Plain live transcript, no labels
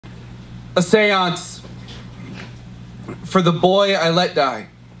A séance for the boy I let die.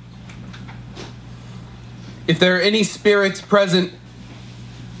 If there are any spirits present,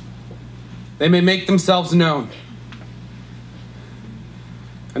 they may make themselves known.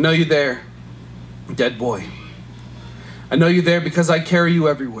 I know you're there, dead boy. I know you're there because I carry you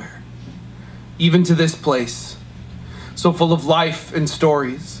everywhere, even to this place, so full of life and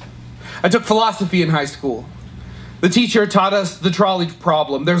stories. I took philosophy in high school. The teacher taught us the trolley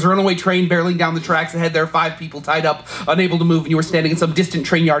problem. There's a runaway train barreling down the tracks ahead. There are 5 people tied up, unable to move, and you are standing in some distant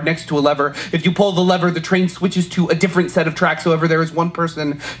train yard next to a lever. If you pull the lever, the train switches to a different set of tracks. However, there is one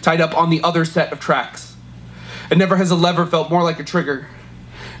person tied up on the other set of tracks. And never has a lever felt more like a trigger.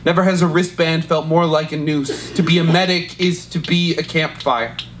 Never has a wristband felt more like a noose. To be a medic is to be a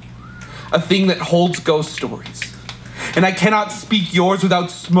campfire, a thing that holds ghost stories. And I cannot speak yours without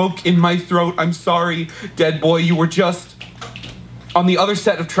smoke in my throat. I'm sorry, dead boy, you were just on the other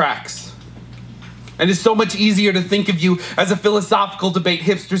set of tracks. And it's so much easier to think of you as a philosophical debate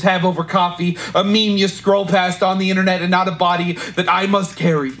hipsters have over coffee, a meme you scroll past on the internet, and not a body that I must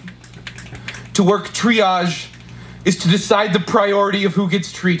carry. To work triage is to decide the priority of who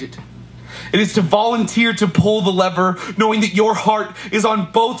gets treated. It is to volunteer to pull the lever, knowing that your heart is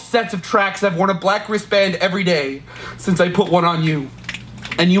on both sets of tracks. I've worn a black wristband every day since I put one on you.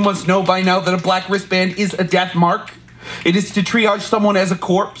 And you must know by now that a black wristband is a death mark. It is to triage someone as a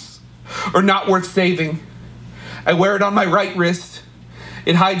corpse or not worth saving. I wear it on my right wrist.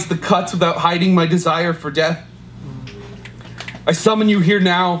 It hides the cuts without hiding my desire for death. I summon you here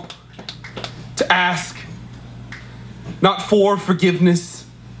now to ask, not for forgiveness,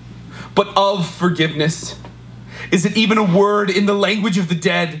 but of forgiveness. Is it even a word in the language of the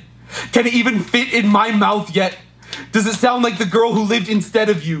dead? Can it even fit in my mouth yet? Does it sound like the girl who lived instead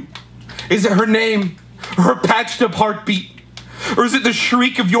of you? Is it her name, or her patched up heartbeat? Or is it the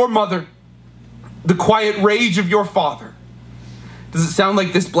shriek of your mother, the quiet rage of your father? Does it sound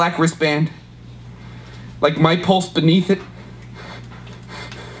like this black wristband? Like my pulse beneath it?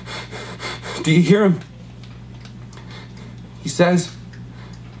 Do you hear him? He says,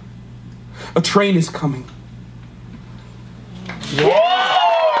 a train is coming. Yeah.